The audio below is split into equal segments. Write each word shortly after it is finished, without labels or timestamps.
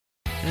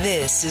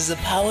This is a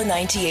Power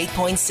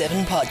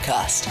 98.7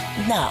 podcast.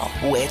 Now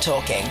we're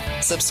talking.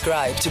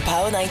 Subscribe to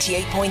Power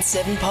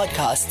 98.7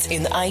 podcasts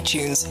in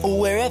iTunes or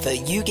wherever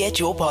you get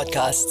your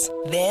podcasts.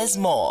 There's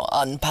more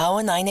on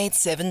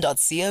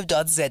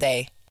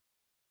power987.co.za.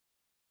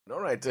 All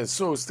right,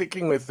 so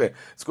sticking with,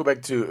 let's go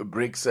back to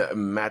BRICS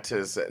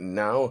matters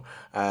now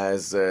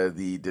as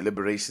the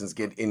deliberations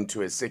get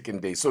into a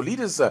second day. So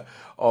leaders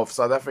of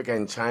South Africa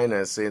and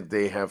China said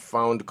they have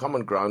found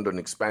common ground on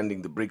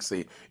expanding the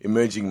BRICS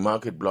emerging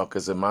market bloc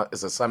as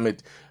a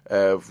summit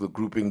of the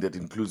grouping that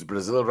includes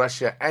Brazil,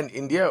 Russia and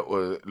India,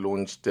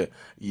 launched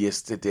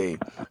yesterday.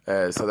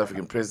 South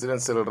African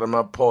President Cyril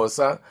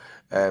Ramaphosa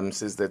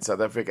says that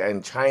South Africa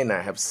and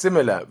China have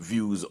similar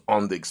views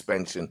on the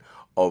expansion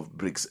of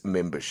BRICS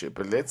membership.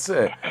 But let's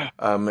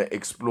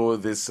explore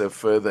this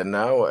further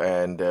now.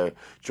 And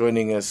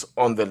joining us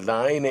on the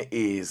line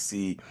is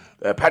the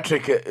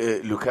Patrick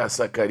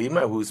Lukasa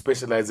Karima, who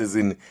specializes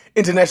in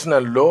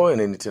international law and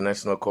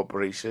international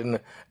cooperation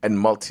and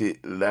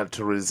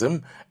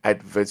multilateralism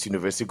at Wits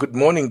University. Good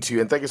morning to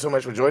you, and thank you so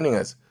much for joining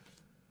us.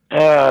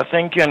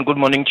 Thank you, and good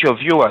morning to your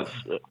viewers,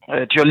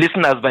 to your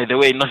listeners, by the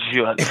way, not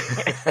viewers.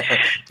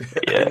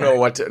 Yeah. No,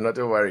 not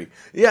to worry.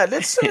 Yeah,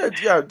 let's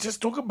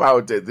just talk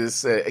about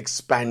this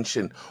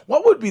expansion.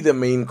 What would be the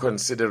main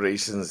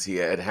considerations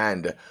here at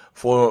hand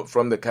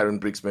from the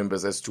current BRICS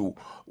members as to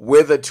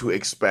whether to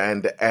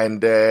expand,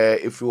 and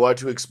if you are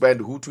to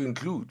expand, who to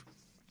include?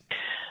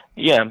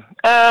 Yeah,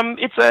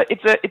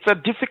 it's a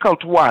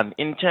difficult one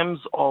in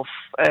terms of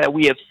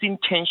we have seen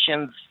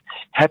tensions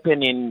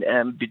happening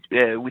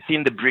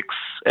within the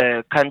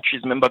BRICS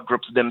countries, member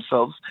groups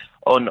themselves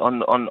on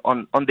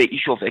the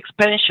issue of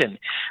expansion.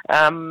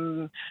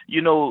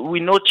 We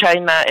know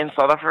China and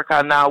South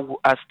Africa now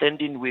are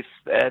standing with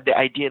the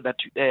idea that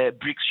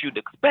BRICS should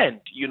expand,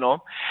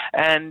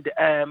 and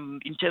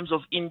in terms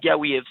of India,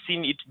 we have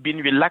seen it being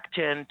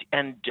reluctant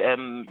and,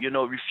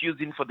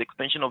 refusing for the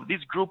expansion of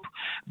this group.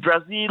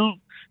 Brazil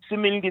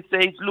seemingly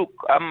says, look,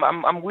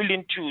 I'm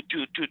willing to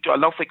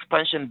allow for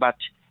expansion, but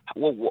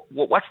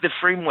what's the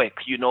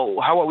framework?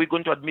 How are we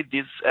going to admit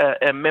these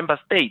member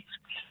states?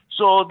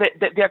 So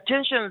there are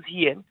tensions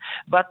here,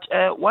 but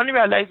one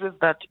realizes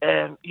that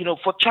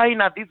for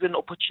China, this is an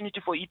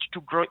opportunity for it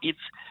to grow its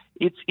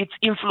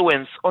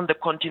influence on the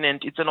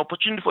continent. It's an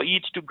opportunity for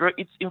it to grow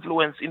its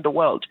influence in the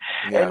world.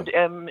 Yeah.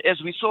 And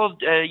as we saw,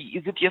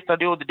 is it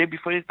yesterday or the day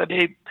before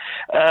yesterday?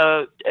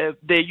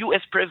 The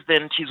U.S.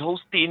 president is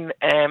hosting,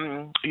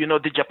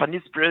 the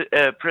Japanese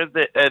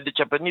president, the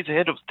Japanese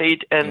head of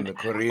state, and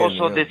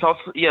the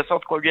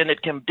South Korean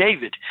at Camp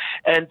David.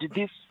 And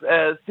this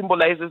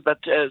symbolizes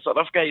that South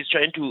Africa is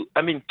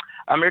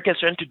America is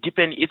trying to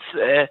deepen its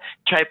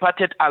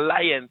tripartite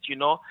alliance,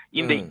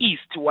 in the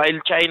East, while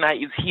China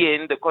is here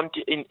in the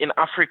in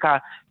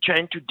Africa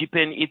trying to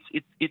deepen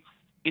its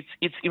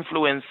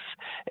influence,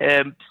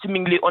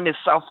 seemingly on a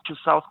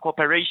South-to-South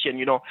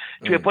cooperation,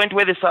 to a point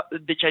where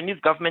the Chinese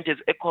government has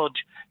echoed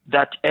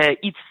that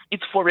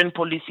its foreign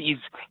policy is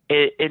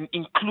an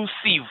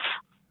inclusive,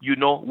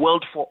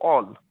 world for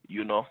all,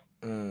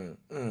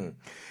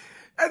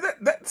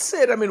 That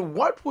said,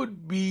 what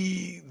would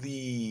be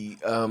the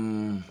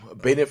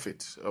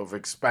benefit of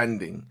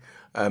expanding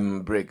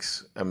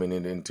BRICS?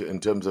 In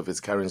terms of its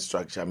current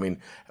structure.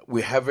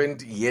 We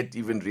haven't yet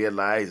even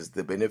realized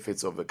the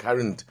benefits of the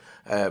current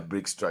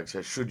BRICS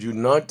structure. Should you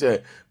not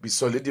be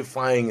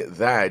solidifying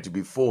that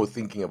before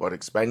thinking about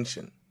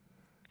expansion?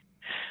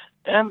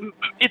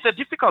 It's a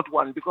difficult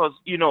one because,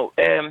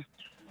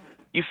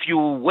 if you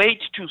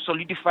wait to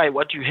solidify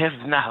what you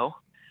have now,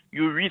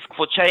 you risk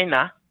for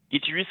China.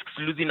 It risks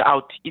losing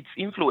out its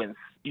influence,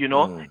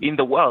 in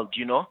the world,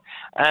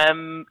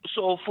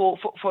 So for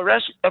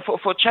Russia,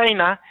 for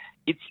China,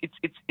 it's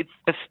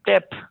a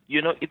step,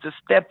 it's a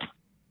step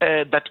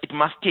that it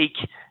must take.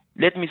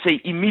 Let me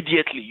say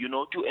immediately,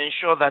 to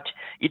ensure that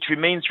it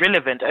remains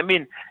relevant.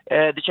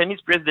 The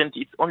Chinese president,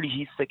 it's only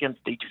his second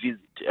state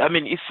visit.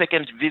 His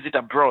second visit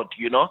abroad,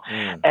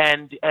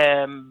 and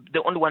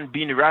the only one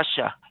being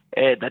Russia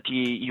that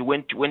he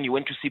went to when he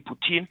went to see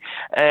Putin,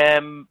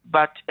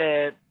 but.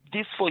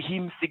 This for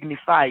him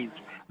signifies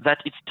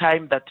that it's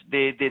time that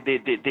they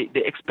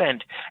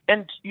expand.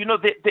 And,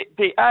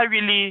 they are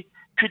really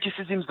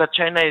criticisms that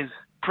China is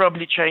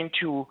probably trying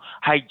to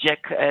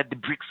hijack the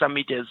BRICS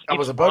summit. I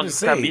was about to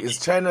say, is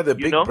China the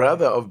big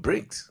brother of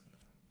BRICS?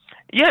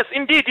 Yes,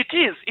 indeed, it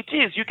is. It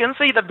is. You can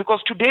say that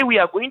because today we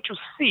are going to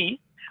see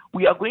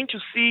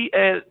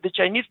the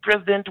Chinese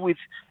president with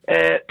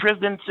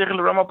President Cyril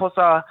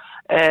Ramaphosa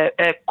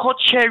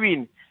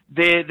co-chairing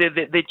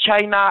the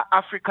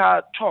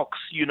China-Africa talks,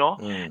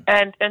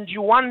 and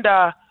you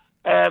wonder,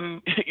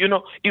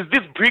 is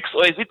this BRICS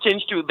or is it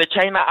changed to the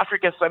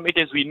China-Africa summit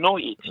as we know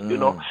it,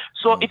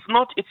 So this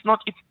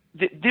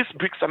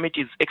BRICS summit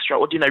is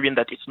extraordinary in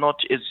that it's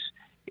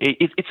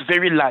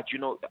very large,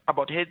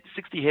 about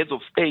 60 heads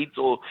of states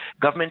or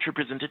government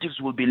representatives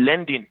will be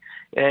landing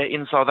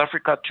in South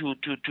Africa for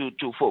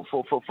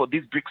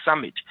this BRICS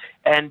summit.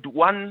 And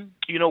one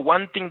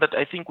thing that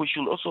I think we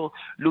should also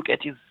look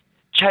at is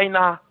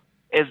China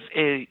as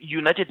a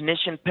United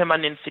Nations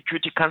Permanent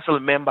Security Council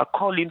member,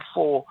 calling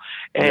for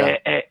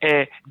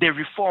the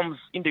reforms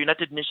in the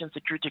United Nations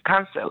Security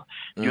Council,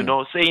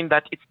 saying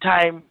that it's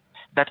time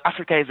that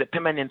Africa is a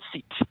permanent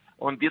seat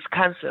on this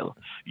council,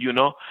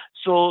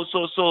 So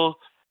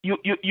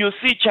you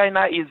see,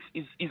 China is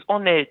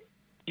on a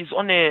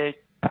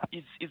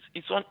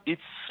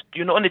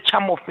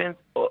charm offense,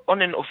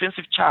 on an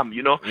offensive charm,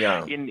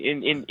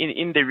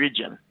 in the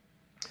region.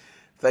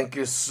 Thank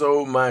you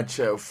so much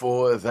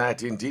for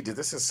that. Indeed,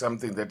 this is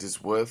something that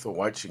is worth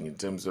watching in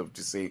terms of,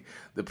 to say,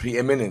 the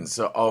preeminence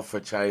of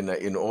China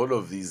in all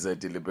of these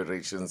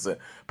deliberations.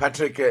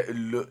 Patrick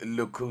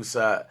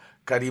Lukusa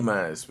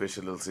Karima,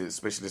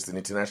 specialist in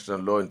international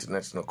law,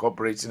 international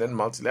cooperation and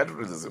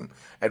multilateralism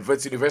at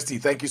Wits University.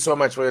 Thank you so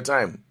much for your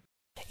time.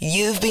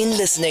 You've been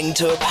listening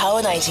to a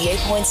Power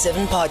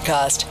 98.7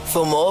 podcast.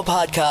 For more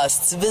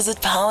podcasts, visit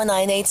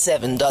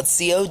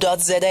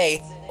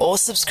power987.co.za or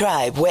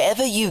subscribe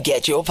wherever you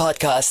get your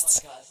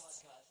podcasts.